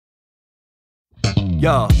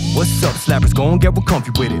Yeah, what's up, slappers? Go and get real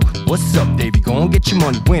comfy with it. What's up, Davie? Go and get your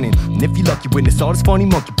money winning. And if you lucky, witness all this funny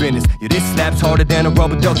monkey business. Yeah, this slaps harder than a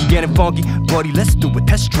rubber ducky getting funky. Buddy, let's do a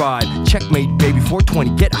test drive. Checkmate, baby,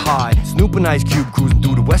 420, get high. Snoop and Ice Cube cruising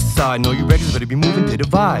through the west side. Know you regulars better be moving to the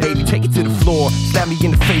vibe. Baby, take it to the floor. Slap me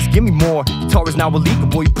in the face, give me more. Guitar is now illegal,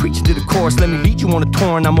 boy, you preaching to the chorus. Let me lead you on a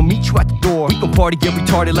tour and I'ma meet you at the door. We gon' party, get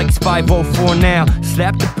retarded like it's 504 now.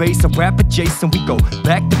 Slap the bass, I rap adjacent. We go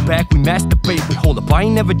back to back, we masturbate. We hold up, I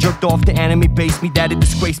ain't never jerked off to AnimeBassMe. That'd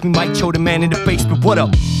disgrace me, Choe the man in the basement. What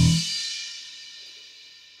up?